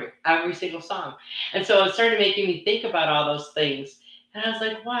specific memory. Every single song. And so it started making me think about all those things. And I was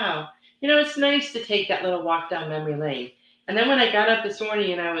like, wow, it's nice to take that little walk down memory lane. And then when I got up this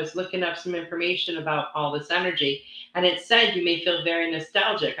morning and I was looking up some information about all this energy, and it said you may feel very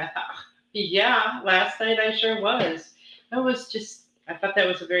nostalgic, I thought, yeah, last night I sure was. I thought that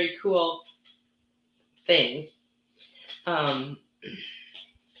was a very cool thing.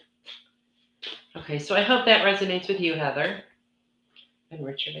 Okay, so I hope that resonates with you, Heather. And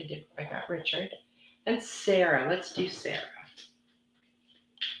Richard, I got Richard. And Sarah, let's do Sarah.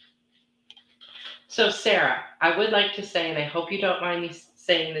 So Sarah, I would like to say, and I hope you don't mind me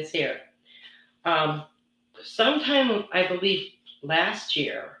saying this here. Sometime, I believe last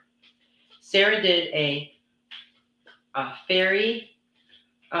year, Sarah did a fairy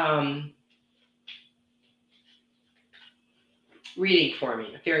reading for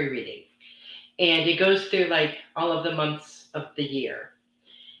me, a fairy reading. And it goes through like all of the months of the year.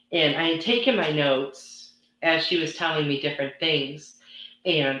 And I had taken my notes as she was telling me different things,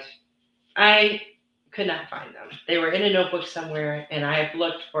 and I could not find them. They were in a notebook somewhere, and I have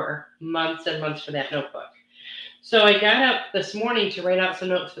looked for months and months for that notebook. So I got up this morning to write out some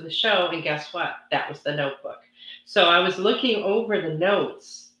notes for the show, and guess what? That was the notebook. So I was looking over the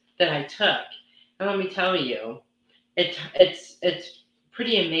notes that I took, and let me tell you, it's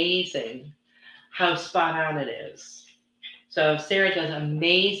pretty amazing how spot on it is. So Sarah does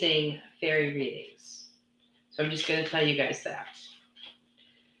amazing fairy readings. So I'm just going to tell you guys that.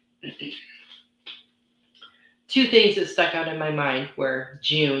 Two things that stuck out in my mind were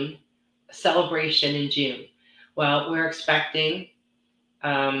June, a celebration in June. Well, we're expecting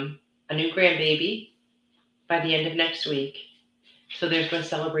a new grandbaby by the end of next week. So there's been a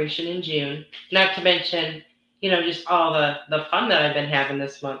celebration in June. Not to mention, just all the fun that I've been having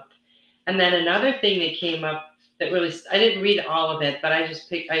this month. And then another thing that came up that really, I didn't read all of it, but I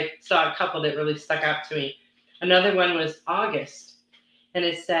saw a couple that really stuck out to me. Another one was August. and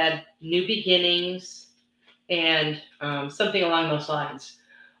it said new beginnings and something along those lines.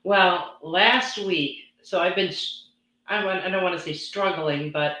 Well, last week, so I've been, I don't want to say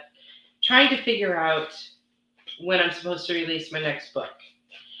struggling, but trying to figure out when I'm supposed to release my next book.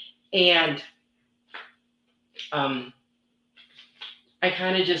 And I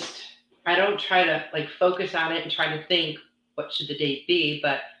kind of just, I don't try to like focus on it and try to think what should the date be,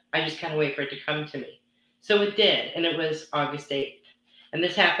 but I just kind of wait for it to come to me. So it did, and it was August 8th. And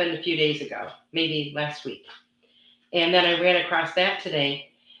this happened a few days ago, maybe last week. And then I ran across that today,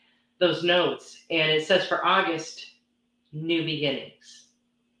 those notes, and it says for August, new beginnings.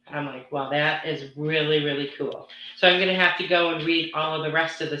 And I'm like, wow, that is really, really cool. So I'm going to have to go and read all of the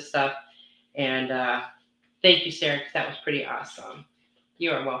rest of the stuff. And thank you, Sarah, because that was pretty awesome.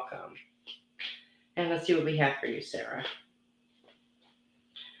 You are welcome. And let's see what we have for you, Sarah.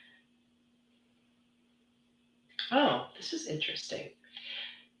 Oh, this is interesting.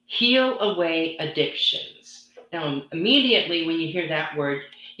 Heal away addictions. Now, immediately when you hear that word,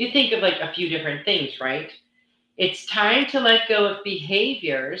 you think of like a few different things, right? It's time to let go of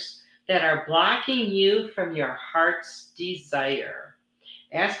behaviors that are blocking you from your heart's desire.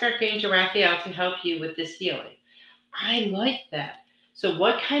 Ask Archangel Raphael to help you with this healing. I like that. So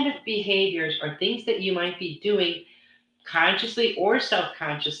what kind of behaviors or things that you might be doing consciously or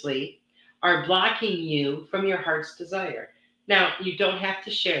subconsciously are blocking you from your heart's desire? Now, you don't have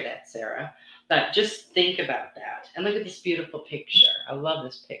to share that, Sarah, but just think about that. And look at this beautiful picture. I love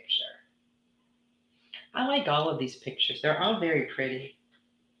this picture. I like all of these pictures. They're all very pretty.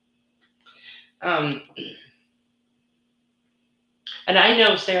 And I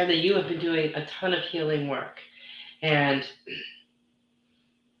know, Sarah, that you have been doing a ton of healing work. And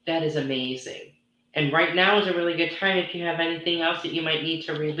that is amazing. And right now is a really good time if you have anything else that you might need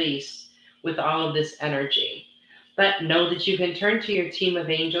to release with all of this energy. But know that you can turn to your team of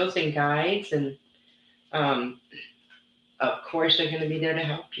angels and guides, and of course, they're going to be there to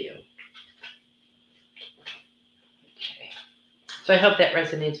help you. Okay. So I hope that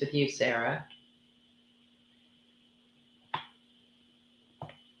resonates with you, Sarah.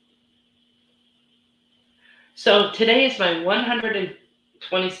 So today is my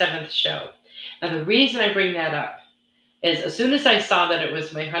 127th show. Now, the reason I bring that up is as soon as I saw that it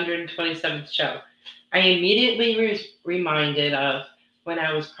was my 127th show, I immediately was reminded of when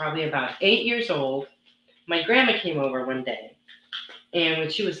I was probably about 8 years old. My grandma came over one day, and when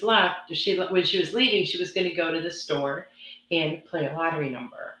she was leaving, she was going to go to the store and play a lottery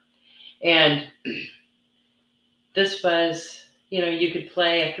number. And this was, you could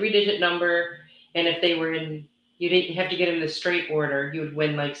play a 3-digit number, and if they were in, you didn't have to get them in the straight order, you would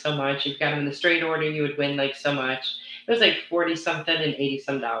win like so much. If you got them in the straight order, you would win like so much. It was like 40 something and 80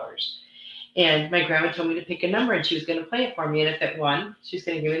 some dollars. And my grandma told me to pick a number, and she was going to play it for me. And if it won, she was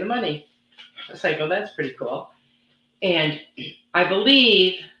going to give me the money. I was like, oh, that's pretty cool. And I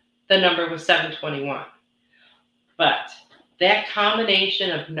believe the number was 721. But that combination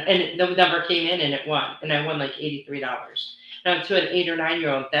of, and the number came in and it won. And I won like $83. Now, to an 8 or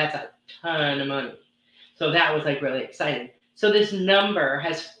 9-year-old, that's a ton of money. So that was like really exciting. So this number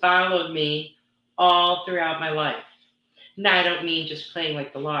has followed me all throughout my life. Now, I don't mean just playing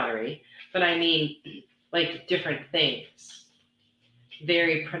like the lottery, but I mean like different things.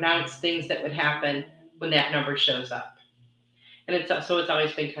 Very pronounced things that would happen when that number shows up. And it's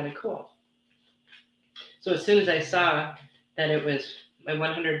always been kind of cool. So as soon as I saw that it was my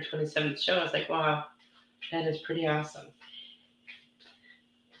 127th show, I was like, wow, that is pretty awesome.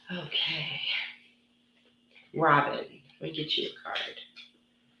 Okay. Robin, let me get you a card.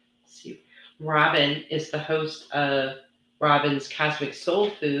 Let's see. Robin is the host of Robin's Cosmic Soul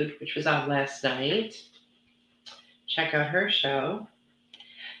Food, which was on last night. Check out her show.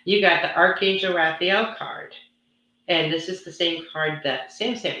 You got the Archangel Raphael card. And this is the same card that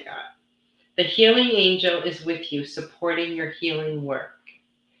Sam got. The healing angel is with you, supporting your healing work.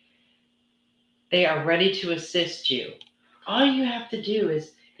 They are ready to assist you. All you have to do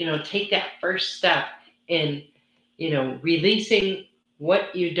is, take that first step in, releasing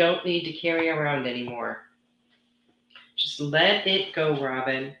what you don't need to carry around anymore. Just let it go,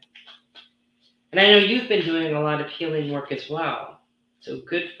 Robin. And I know you've been doing a lot of healing work as well. So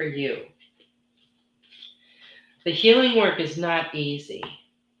good for you. The healing work is not easy.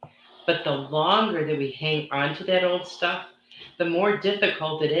 But the longer that we hang on to that old stuff, the more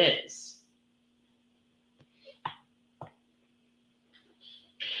difficult it is.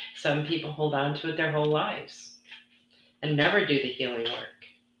 Some people hold on to it their whole lives and never do the healing work.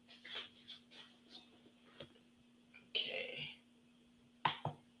 Okay.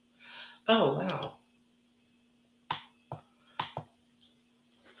 Oh, wow.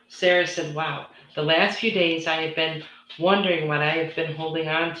 Sarah said, wow, the last few days I have been wondering what I have been holding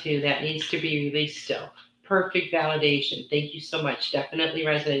on to that needs to be released still. Perfect validation. Thank you so much. Definitely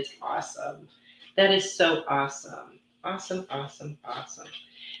resonates. Awesome. That is so awesome. Awesome, awesome, awesome.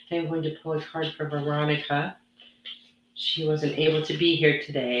 I'm going to pull a card for Veronica. She wasn't able to be here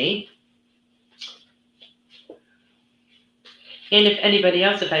today. And if anybody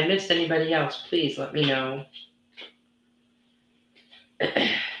else, if I missed anybody else, please let me know.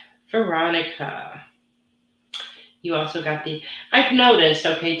 Veronica, you also got I've noticed,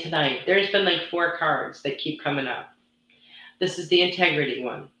 okay, tonight, there's been like 4 cards that keep coming up. This is the integrity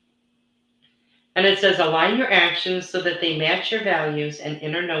one. And it says, align your actions so that they match your values and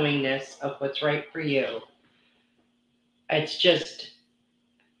inner knowingness of what's right for you. It's just,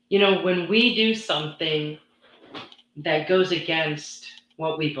 when we do something that goes against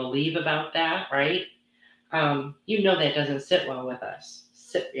what we believe about that, right? That doesn't sit well with us.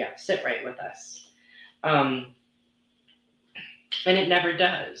 Sit right with us. And it never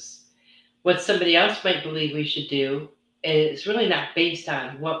does. What somebody else might believe we should do is really not based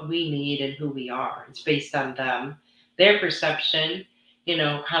on what we need and who we are. It's based on them, their perception,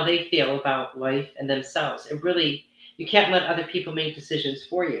 how they feel about life and themselves. You can't let other people make decisions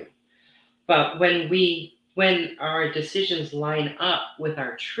for you. But when our decisions line up with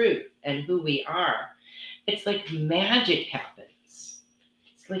our truth and who we are, it's like magic happens.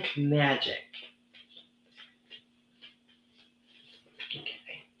 It's like magic.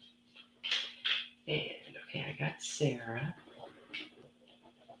 Okay, I got Sarah.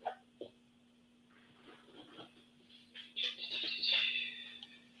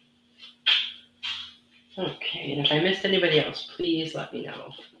 Okay, and if I missed anybody else, please let me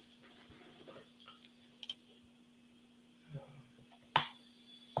know.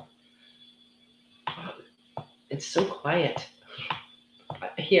 It's so quiet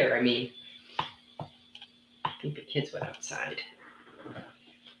here. I think the kids went outside.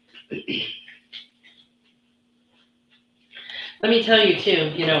 Let me tell you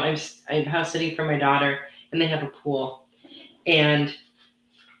too, I'm house sitting for my daughter, and they have a pool, and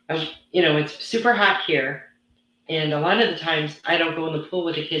it's super hot here, and a lot of the times I don't go in the pool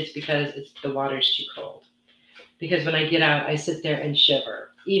with the kids because the water's too cold. Because when I get out, I sit there and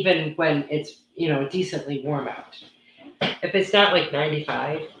shiver, even when it's decently warm out. If it's not like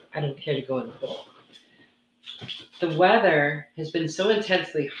 95, I don't care to go in the pool. The weather has been so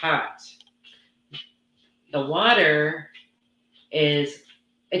intensely hot. The water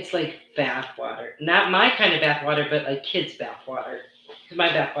it's like bath water. Not my kind of bath water, but like kids' bath water. Because my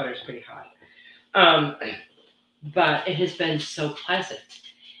bath water is pretty hot. But it has been so pleasant.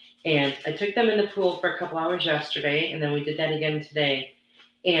 And I took them in the pool for a couple hours yesterday, and then we did that again today.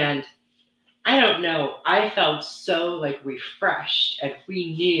 And I don't know, I felt so like refreshed and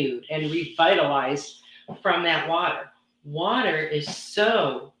renewed and revitalized from that water. Water is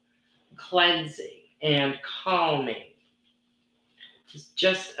so cleansing and calming. It's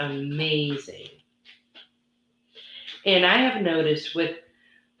just amazing. And I have noticed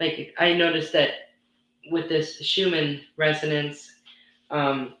that with this Schumann resonance,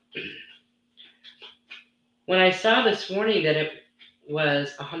 when I saw this morning that it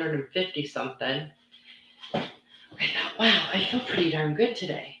was 150 something, I thought, wow, I feel pretty darn good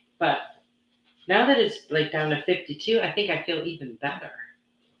today. But now that it's like down to 52, I think I feel even better.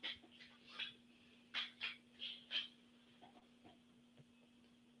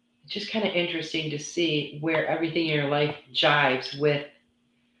 It's just kind of interesting to see where everything in your life jives with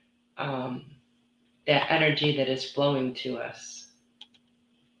that energy that is flowing to us.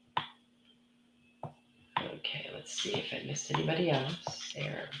 Okay, let's see if I missed anybody else.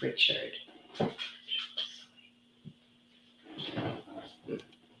 Sarah, Richard.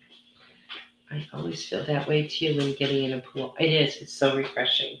 I always feel that way too when getting in a pool. It is. It's so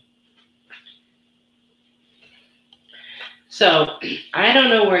refreshing. So I don't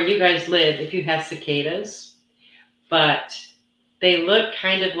know where you guys live if you have cicadas, but they look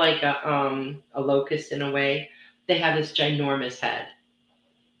kind of like a locust in a way. They have this ginormous head.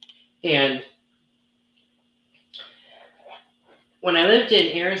 And when I lived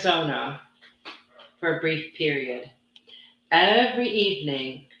in Arizona for a brief period, every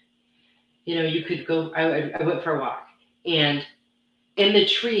evening, you could go, I went for a walk. And in the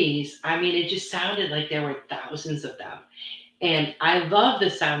trees, it just sounded like there were thousands of them. And I love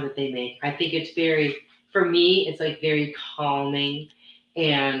the sound that they make. I think it's for me, it's like very calming.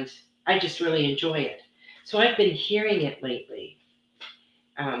 And I just really enjoy it. So I've been hearing it lately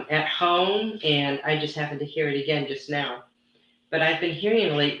at home. And I just happened to hear it again just now. But I've been hearing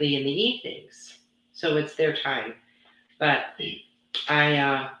it lately in the evenings. So it's their time. But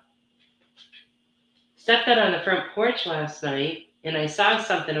I Stepped out on the front porch last night and I saw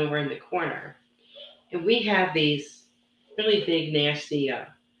something over in the corner. And we have these really big, nasty,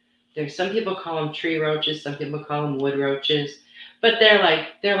 there's some people call them tree roaches, some people call them wood roaches, but they're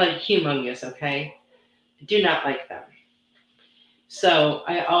like humongous, okay? I do not like them. So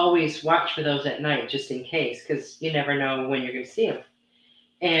I always watch for those at night just in case, because you never know when you're going to see them.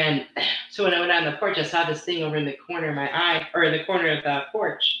 And so when I went on the porch, I saw this thing over in the corner of my eye, or in the corner of the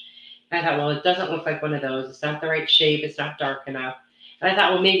porch. And I thought, well, it doesn't look like one of those. It's not the right shape. It's not dark enough. And I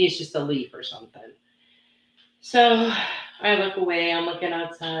thought, well, maybe it's just a leaf or something. So I look away. I'm looking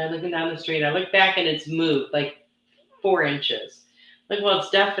outside, looking down the street. I look back and it's moved like 4 inches. Like, well,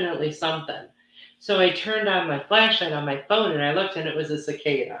 it's definitely something. So I turned on my flashlight on my phone and I looked and it was a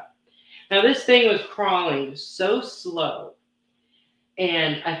cicada. Now this thing was crawling so slow.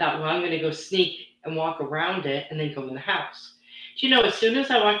 And I thought, well, I'm going to go sneak and walk around it and then go in the house. Do you know, as soon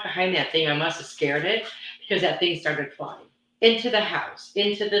as I walked behind that thing, I must have scared it because that thing started flying into the house,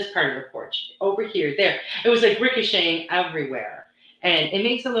 into this part of the porch, over here, there. It was like ricocheting everywhere. And it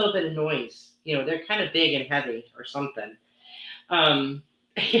makes a little bit of noise. You know, they're kind of big and heavy or something. And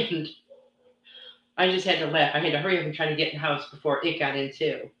I just had to laugh. I had to hurry up and try to get in the house before it got in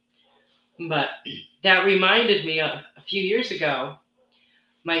too. But that reminded me of a few years ago,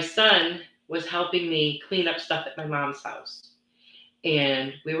 my son was helping me clean up stuff at my mom's house.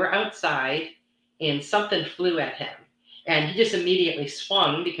 And we were outside and something flew at him. And he just immediately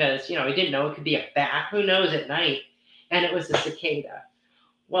swung because, you know, he didn't know it could be a bat. Who knows at night? And it was a cicada.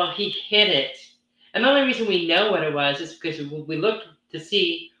 Well, he hit it. And the only reason we know what it was is because we looked to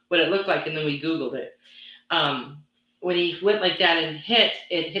see what it looked like and then we Googled it. When he went like that and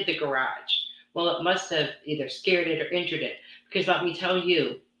it hit the garage. Well, it must have either scared it or injured it. Because let me tell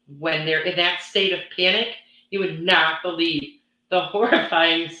you, when they're in that state of panic, you would not believe the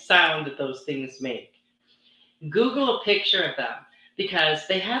horrifying sound that those things make. Google a picture of them because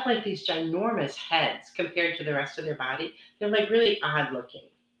they have like these ginormous heads compared to the rest of their body. They're like really odd looking.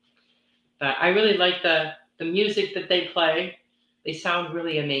 But I really like the music that they play. They sound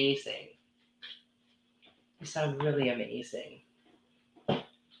really amazing. They sound really amazing.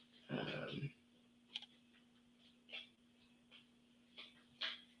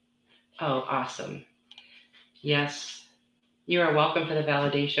 Oh, awesome. Yes. You are welcome for the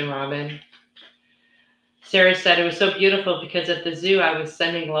validation, Robin. Sarah said it was so beautiful because at the zoo I was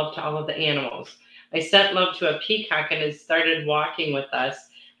sending love to all of the animals. I sent love to a peacock and it started walking with us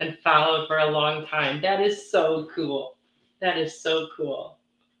and followed for a long time. That is so cool. That is so cool.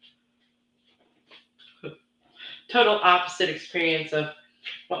 Total opposite experience of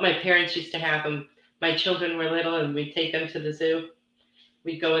what my parents used to have when my children were little and we'd take them to the zoo.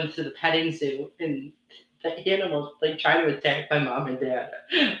 We'd go into the petting zoo and the animals like try to attack my mom and dad.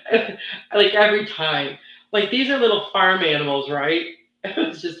 Like every time. Like these are little farm animals, right? It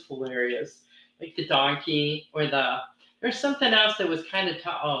was just hilarious. Like the donkey or there's something else that was kind of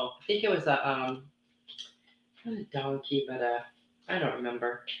I think it was not a donkey, but I don't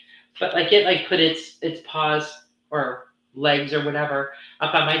remember. But like it like put its paws or legs or whatever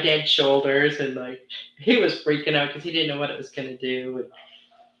up on my dad's shoulders and like he was freaking out because he didn't know what it was gonna do. And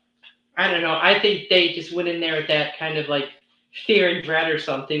I don't know. I think they just went in there with that kind of like fear and dread or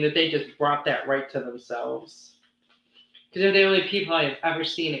something that they just brought that right to themselves. Because they're the only people I've ever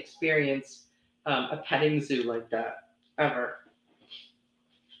seen experience a petting zoo like that, ever.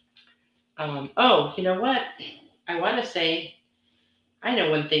 Oh, you know what? I want to say, I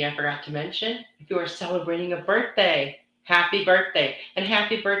know one thing I forgot to mention. If you are celebrating a birthday, happy birthday. And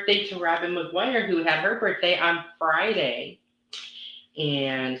happy birthday to Robin McGuire, who had her birthday on Friday.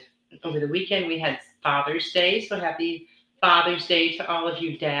 And over the weekend, we had Father's Day. So happy Father's Day to all of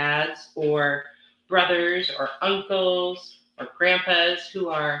you dads or brothers or uncles or grandpas who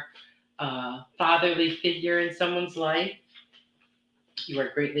are a fatherly figure in someone's life. You are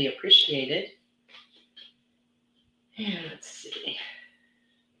greatly appreciated. And let's see.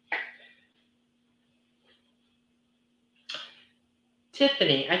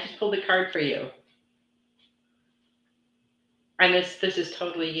 Tiffany, I just pulled a card for you. And this is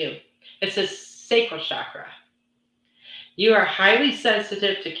totally you. It says sacral chakra. You are highly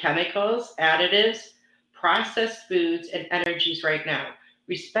sensitive to chemicals, additives, processed foods, and energies right now.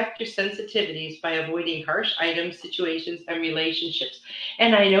 Respect your sensitivities by avoiding harsh items, situations, and relationships.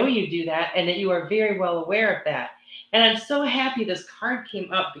 And I know you do that and that you are very well aware of that. And I'm so happy this card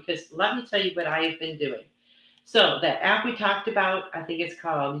came up because let me tell you what I have been doing. So that app we talked about, I think it's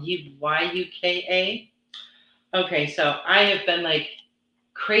called YUKA. Okay, so I have been like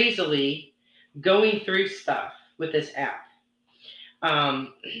crazily going through stuff with this app.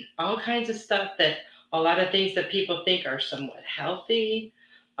 All kinds of stuff that a lot of things that people think are somewhat healthy.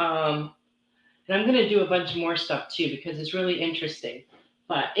 And I'm going to do a bunch more stuff too because it's really interesting.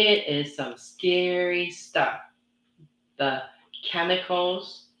 But it is some scary stuff. The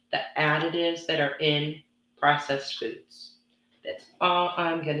chemicals, the additives that are in processed foods. That's all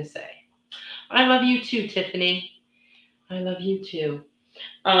I'm going to say. I love you too, Tiffany. I love you too.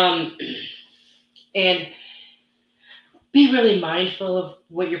 And be really mindful of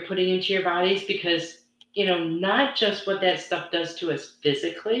what you're putting into your bodies because, not just what that stuff does to us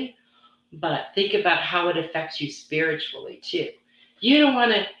physically, but think about how it affects you spiritually too. You don't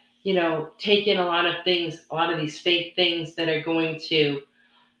want to, take in a lot of things, a lot of these fake things that are going to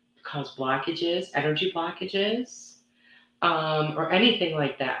cause blockages, energy blockages, or anything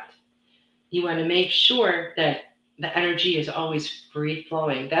like that. You want to make sure that the energy is always free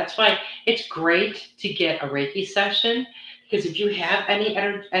flowing. That's why it's great to get a Reiki session because if you have any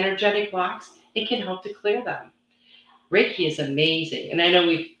energetic blocks, it can help to clear them. Reiki is amazing. And I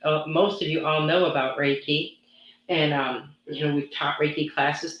know most of you all know about Reiki. And, we've taught Reiki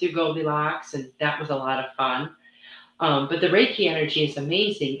classes through Goldilocks, and that was a lot of fun. But the Reiki energy is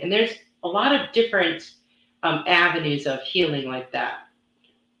amazing. And there's a lot of different avenues of healing like that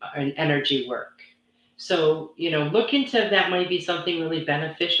and energy work. So, look into that might be something really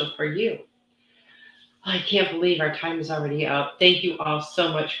beneficial for you. I can't believe our time is already up. Thank you all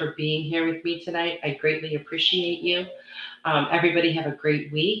so much for being here with me tonight. I greatly appreciate you. Everybody have a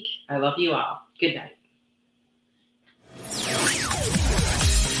great week. I love you all. Good night.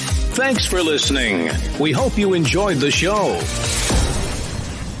 Thanks for listening. We hope you enjoyed the show.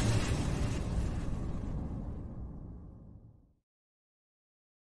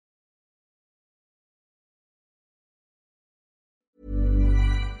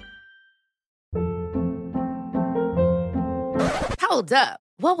 Hold up.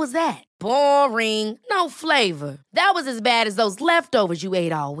 What was that? Boring. No flavor. That was as bad as those leftovers you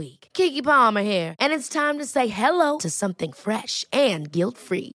ate all week. Keke Palmer here. And it's time to say hello to something fresh and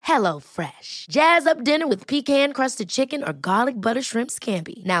guilt-free. Hello Fresh. Jazz up dinner with pecan-crusted chicken or garlic butter shrimp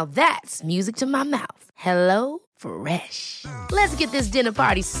scampi. Now that's music to my mouth. Hello Fresh. Let's get this dinner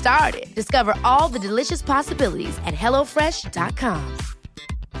party started. Discover all the delicious possibilities at HelloFresh.com.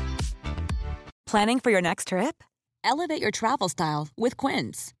 Planning for your next trip? Elevate your travel style with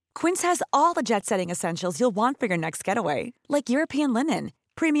Quince. Quince has all the jet-setting essentials you'll want for your next getaway, like European linen,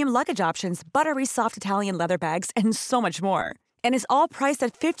 premium luggage options, buttery soft Italian leather bags, and so much more. And is all priced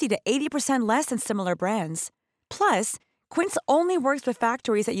at 50 to 80% less than similar brands. Plus, Quince only works with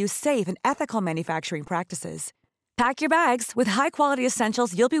factories that use safe and ethical manufacturing practices. Pack your bags with high-quality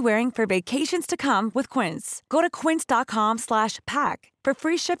essentials you'll be wearing for vacations to come with Quince. Go to quince.com/pack for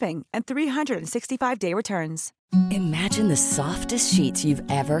free shipping and 365-day returns. Imagine the softest sheets you've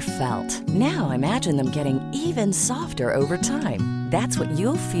ever felt. Now imagine them getting even softer over time. That's what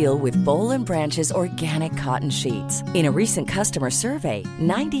you'll feel with Boll & Branch's organic cotton sheets. In a recent customer survey,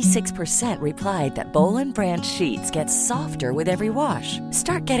 96% replied that Boll & Branch sheets get softer with every wash.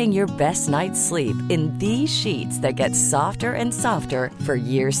 Start getting your best night's sleep in these sheets that get softer and softer for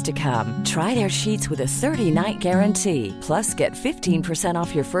years to come. Try their sheets with a 30-night guarantee. Plus, get 15%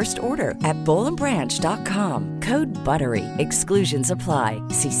 off your first order at bollandbranch.com. Code BUTTERY. Exclusions apply.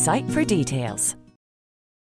 See site for details.